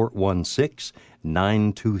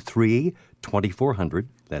 416-923-2400.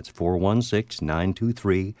 That's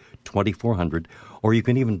 416-923-2400. Or you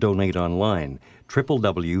can even donate online,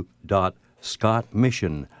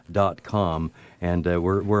 www.scottmission.com. And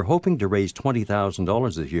we're hoping to raise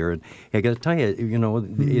 $20,000 this year. And I got to tell you,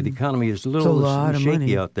 the economy is a little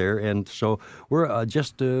shaky out there. And so we're I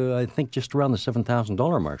think, just around the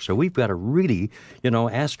 $7,000 mark. So we've got to really,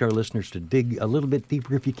 ask our listeners to dig a little bit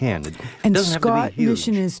deeper if you can. And Scott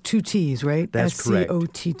Mission is 2 T's, right? That's correct.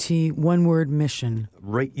 SCOTT, one word, mission.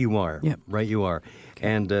 Right you are. Yep. Right you are.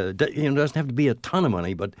 And it doesn't have to be a ton of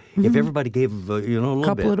money, but if everybody gave a little bit.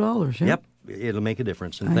 Couple of dollars, yeah. Yep, it'll make a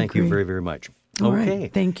difference. And I thank you agree. very, very much. All Okay.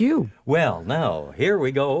 right. Thank you. Well, now, here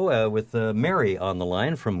we go with Mary on the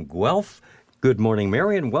line from Guelph. Good morning,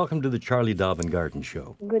 Mary, and welcome to the Charlie Dobbin Garden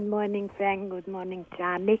Show. Good morning, Frank. Good morning,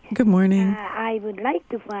 Charlie. Good morning. I would like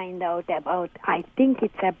to find out about, I think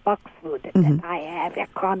it's a boxwood that I have, a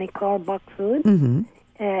conical boxwood.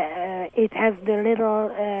 It has the little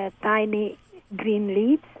tiny green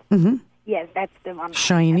leaves. Yes, that's the one.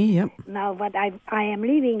 Shiny, yep. Now, but I am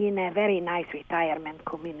living in a very nice retirement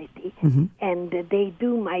community, and they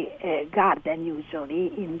do my garden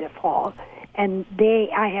usually in the fall, and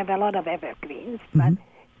I have a lot of evergreens, but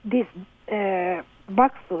this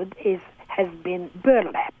boxwood has been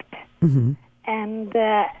burlapped. And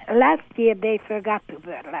last year they forgot to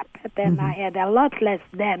burlap, but then I had a lot less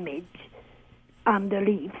damage on the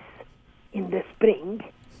leaves in the spring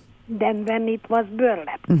than when it was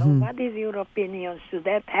burlap. So what is your opinion? Should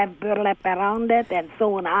that have burlap around it and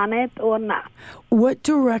sewn on it or not? What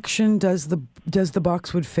direction does the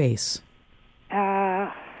boxwood face?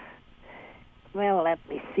 Well, let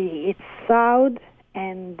me see. It's south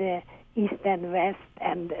and east and west,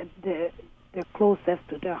 and the closest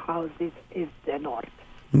to the house is the north.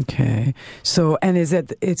 Okay. So, and it's at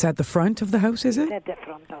the front of the house, is it? It's at the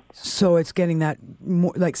front of the house. So it's getting that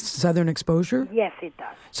more like southern exposure? Yes, it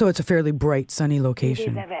does. So it's a fairly bright, sunny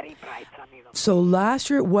location. It is a very bright, sunny location. So last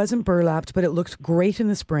year it wasn't burlapped, but it looked great in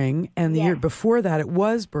the spring. And the year before that it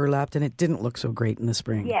was burlapped and it didn't look so great in the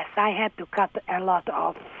spring. Yes, I had to cut a lot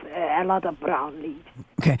of brown leaves.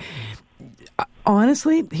 Okay.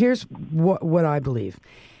 Honestly, here's what I believe.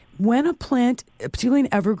 When a plant, particularly an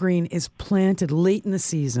evergreen, is planted late in the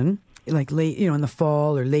season, like late, in the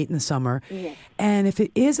fall or late in the summer, and if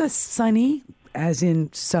it is a sunny, as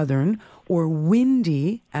in southern, or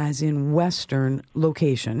windy, as in western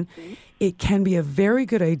location, it can be a very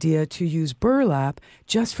good idea to use burlap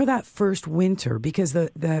just for that first winter, because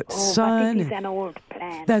the sun... But it is an old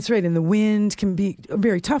plant. That's right, and the wind can be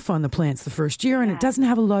very tough on the plants the first year, and it doesn't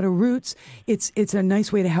have a lot of roots. It's a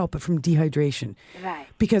nice way to help it from dehydration. Right.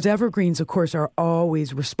 Because evergreens, of course, are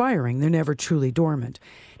always respiring. They're never truly dormant.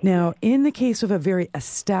 Now, in the case of a very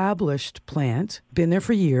established plant, been there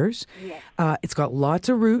for years, it's got lots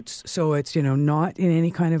of roots, so it's, not in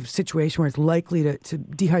any kind of situation where it's likely to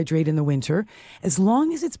dehydrate in the winter. As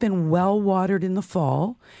long as it's been well watered in the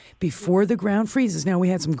fall, before the ground freezes. Now, we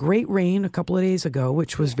had some great rain a couple of days ago,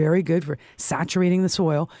 which was very good for saturating the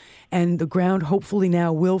soil, and the ground hopefully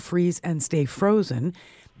now will freeze and stay frozen.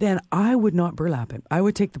 Then I would not burlap it. I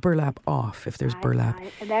would take the burlap off if there's burlap.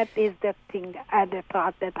 That is the thing, the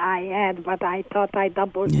thought that I had, but I thought I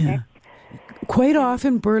double-checked. Quite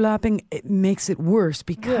often, burlapping it makes it worse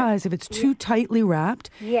because if it's too tightly wrapped,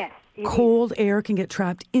 cold air can get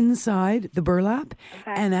trapped inside the burlap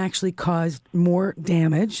and actually cause more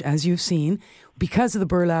damage, as you've seen. Because of the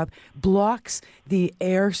burlap, blocks the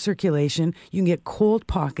air circulation. You can get cold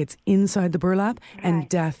pockets inside the burlap and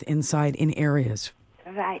death inside in areas.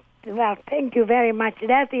 Right. Well, thank you very much.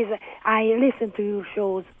 That is, I listen to your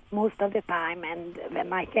shows most of the time and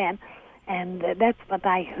when I can, and that's what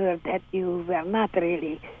I heard, that you were not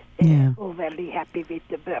really overly happy with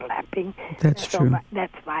the burlapping. That's true.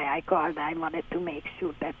 That's why I called. I wanted to make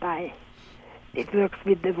sure that it works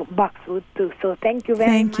with the boxwood too. So thank you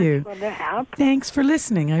very much for the help. Thanks for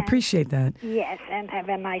listening. I appreciate that. Yes, and have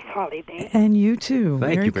a nice holiday. And you too.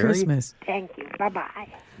 Thank Merry you, Mary. Christmas. Thank you. Bye-bye.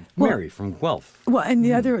 Mary from Guelph. Well, and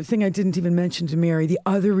the other thing I didn't even mention to Mary, the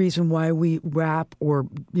other reason why we wrap or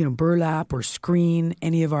burlap or screen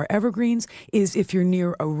any of our evergreens is if you're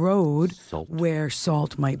near a road where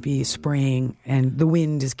salt might be spraying and the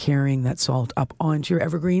wind is carrying that salt up onto your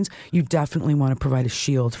evergreens, you definitely want to provide a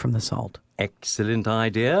shield from the salt. Excellent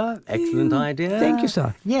idea. Excellent idea. Thank you,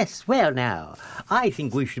 sir. Yes, well now, I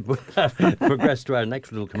think we should progress to our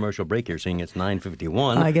next little commercial break here, seeing it's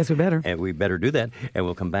 9:51. I guess we better. And we better do that. And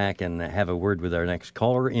we'll come back and have a word with our next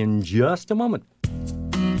caller in just a moment.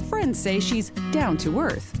 Friends say she's down to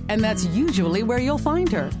earth, and that's usually where you'll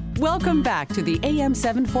find her. Welcome back to the AM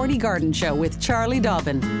 740 Garden Show with Charlie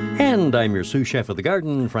Dobbin. And I'm your sous chef of the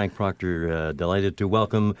garden, Frank Proctor. Delighted to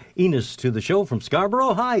welcome Enos to the show from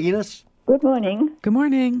Scarborough. Hi, Enos. Good morning. Good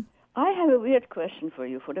morning. I have a weird question for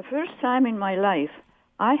you. For the first time in my life,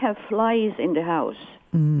 I have flies in the house.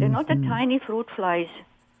 They're not the tiny fruit flies.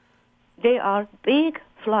 They are big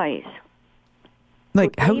flies.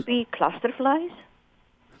 Like Could they be cluster flies?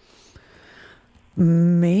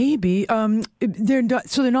 Maybe. They're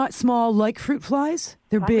not small like fruit flies.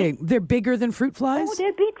 They're big. They're bigger than fruit flies. Oh,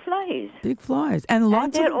 they're big flies. Big flies, and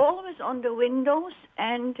lots. And they're always on the windows.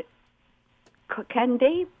 And can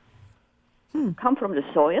they come from the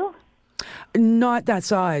soil? Not that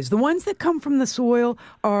size. The ones that come from the soil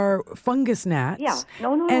are fungus gnats. Yeah,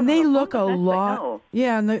 no. And they look a lot. lot.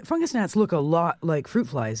 Yeah, and the fungus gnats look a lot like fruit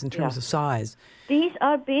flies in terms of size. These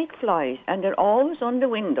are big flies, and they're always on the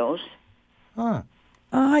windows. Huh.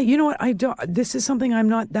 You know what? I don't. This is something I'm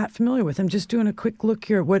not that familiar with. I'm just doing a quick look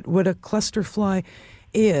here. What a cluster fly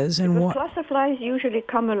is and because what cluster flies usually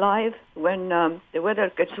come alive when the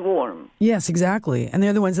weather gets warm. Yes, exactly. And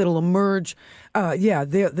they're the ones that'll emerge.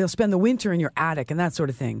 They'll spend the winter in your attic and that sort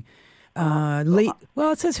of thing.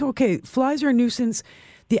 Well, it says flies are a nuisance.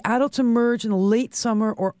 The adults emerge in the late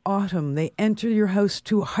summer or autumn. They enter your house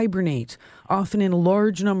to hibernate, often in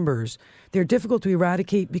large numbers. They're difficult to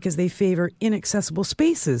eradicate because they favor inaccessible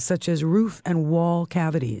spaces such as roof and wall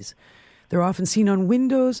cavities. They're often seen on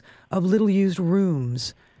windows of little-used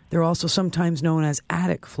rooms. They're also sometimes known as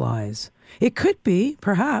attic flies. It could be,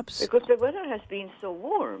 perhaps. Because the weather has been so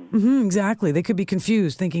warm. Exactly. They could be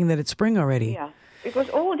confused, thinking that it's spring already. Yeah, because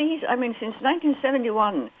all these, since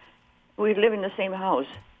 1971, we live in the same house.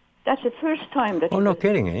 That's the first time that... Oh, no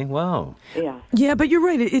kidding, eh? Wow. Yeah. Yeah, but you're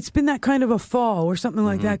right. It's been that kind of a fall or something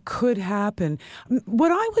like that could happen.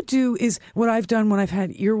 What I would do is what I've done when I've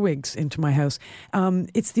had earwigs into my house.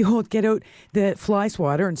 It's the old get out the fly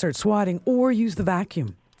swatter and start swatting, or use the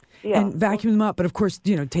vacuum. Yeah. And vacuum them up, but of course,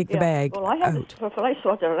 take the bag Well, I have out. a fly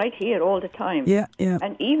swatter right here all the time. Yeah.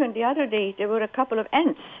 And even the other day, there were a couple of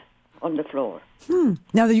ants on the floor.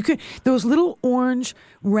 Now, those little orange,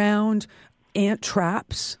 round ant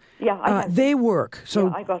traps... Yeah, they work.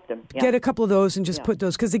 So I got them. Yeah. Get a couple of those and just put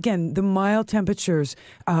those. Because, again, the mild temperatures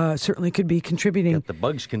certainly could be contributing. Get the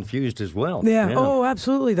bugs confused as well. Yeah. Oh,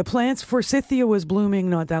 absolutely. The plants, forsythia was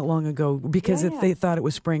blooming not that long ago because they thought it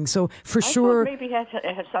was spring. So, for sure... maybe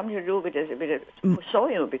it had something to do with the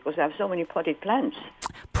soil because I have so many potted plants.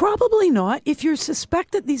 Probably not. If you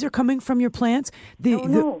suspect that these are coming from your plants, the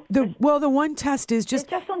one test is just...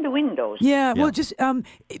 It's just on the windows. Yeah, well, just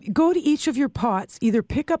go to each of your pots, either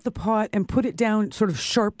pick up the pot and put it down sort of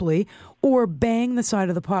sharply, or bang the side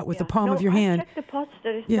of the pot with the palm of your hand. I checked the pots.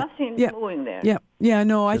 There is nothing moving there. Yeah,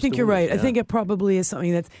 no, I Just think the you're weeds, right. yeah. I think it probably is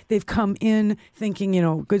something that they've come in thinking,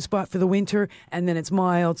 good spot for the winter, and then it's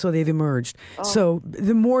mild, so they've emerged. Oh. So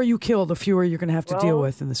the more you kill, the fewer you're going to have to deal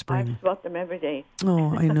with in the spring. I spot them every day.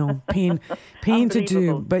 Oh, I know. Pain to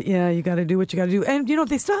do. But yeah, you got to do what you got to do. And,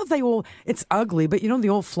 they still have the old, it's ugly, but the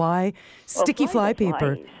old sticky fly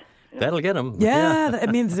paper. Flies. That'll get them. Yeah, that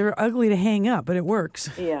means they're ugly to hang up, but it works.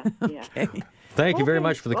 Yeah, Okay. Thank you very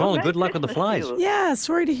much for the call, and good luck with the flies. Yeah,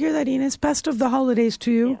 sorry to hear that, Enos. Best of the holidays to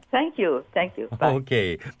you. Yeah, thank you. Bye.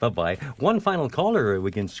 Okay, bye-bye. One final caller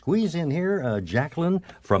we can squeeze in here, Jacqueline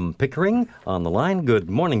from Pickering on the line. Good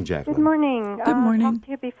morning, Jacqueline. Good morning. Good morning. I talked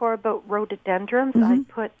to you before about rhododendrons. I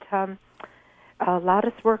put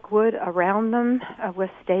latticework wood around them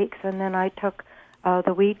with stakes, and then I took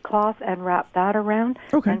the weed cloth and wrapped that around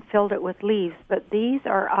and filled it with leaves. But these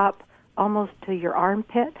are up almost to your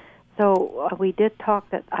armpit. So we did talk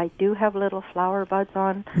that I do have little flower buds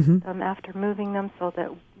on them after moving them, so that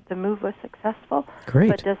the move was successul. Great.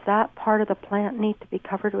 But does that part of the plant need to be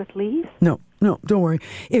covered with leaves? No, don't worry.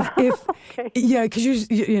 If Okay. Yeah, because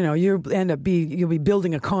you'll be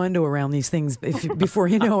building a condo around these things before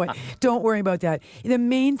you know it. Don't worry about that. The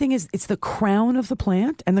main thing is it's the crown of the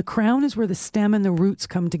plant, and the crown is where the stem and the roots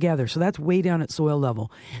come together. So that's way down at soil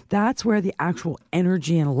level. That's where the actual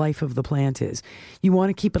energy and life of the plant is. You want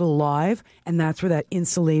to keep it alive, and that's where that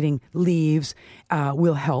insulating leaves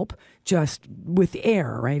will help. Just with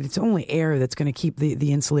air, right? It's only air that's going to keep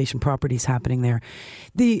the insulation properties happening there.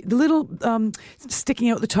 The little sticking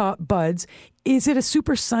out the top buds, is it a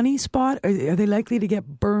super sunny spot? Are they likely to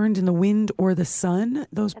get burned in the wind or the sun,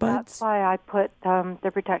 those buds? That's why I put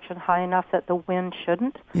the protection high enough that the wind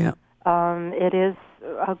shouldn't. Yeah. It is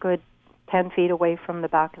a good 10 feet away from the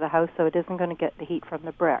back of the house, so it isn't going to get the heat from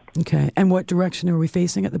the brick. Okay. And what direction are we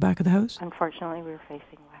facing at the back of the house? Unfortunately, we were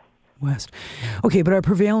facing west. Okay, but our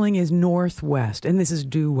prevailing is northwest, and this is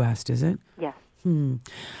due west, is it? Yes.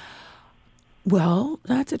 Well,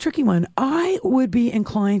 that's a tricky one. I would be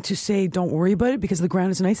inclined to say don't worry about it because the ground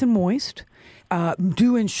is nice and moist.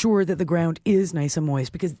 Do ensure that the ground is nice and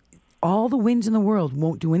moist because all the winds in the world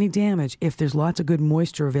won't do any damage if there's lots of good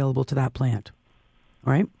moisture available to that plant.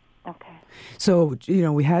 All right? Okay. So,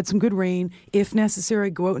 we had some good rain. If necessary,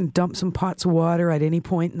 go out and dump some pots of water at any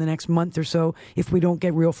point in the next month or so if we don't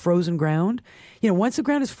get real frozen ground. Once the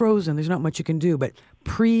ground is frozen, there's not much you can do, but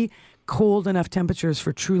cold enough temperatures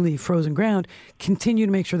for truly frozen ground, continue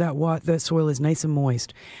to make sure that the soil is nice and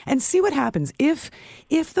moist and see what happens. If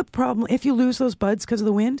you lose those buds because of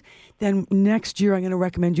the wind, then next year I'm going to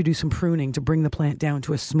recommend you do some pruning to bring the plant down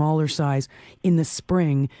to a smaller size in the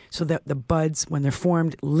spring so that the buds, when they're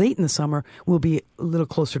formed late in the summer, will be a little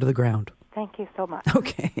closer to the ground. Thank you so much.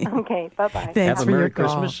 Okay. Okay, bye-bye. Thanks Have for a Merry your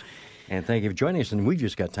call. Christmas. And thank you for joining us. And we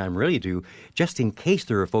just got time really to, just in case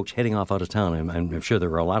there are folks heading off out of town, and I'm sure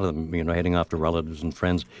there are a lot of them, heading off to relatives and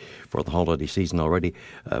friends for the holiday season already.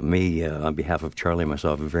 On behalf of Charlie and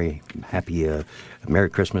myself, a very happy Merry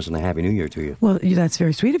Christmas and a Happy New Year to you. Well, that's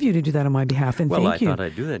very sweet of you to do that on my behalf, and thank you. Well, I thought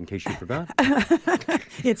I'd do that in case you forgot.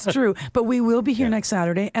 It's true. But we will be here next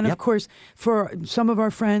Saturday. And, of course, for some of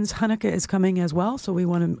our friends, Hanukkah is coming as well. So we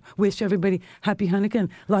want to wish everybody happy Hanukkah and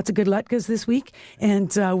lots of good latkes this week.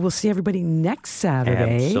 And we'll see everybody next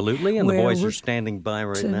Saturday. Absolutely. And the boys are standing by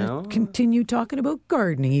right now. Continue talking about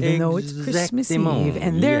gardening, even though it's Christmas Eve.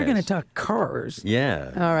 And they're going to talk cars.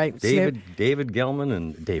 Yeah. All right. David Gelman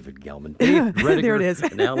and David Gelman. Dave Rediger there it is.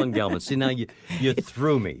 and Alan Gelman. See, now you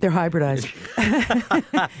threw me. They're hybridized.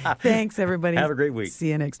 Thanks, everybody. Have a great week. See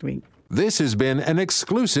you next week. This has been an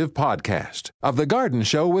exclusive podcast of The Garden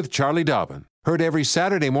Show with Charlie Dobbin. Heard every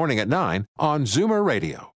Saturday morning at 9 on Zoomer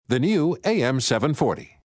Radio, the new AM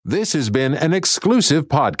 740. This has been an exclusive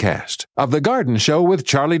podcast of The Garden Show with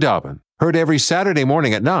Charlie Dobbin. Heard every Saturday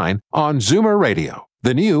morning at 9 on Zoomer Radio,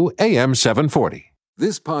 the new AM 740.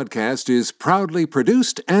 This podcast is proudly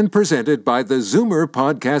produced and presented by the Zoomer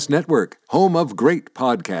Podcast Network, home of great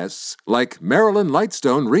podcasts like Marilyn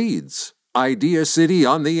Lightstone Reads, Idea City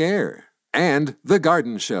on the Air, and The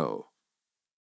Garden Show.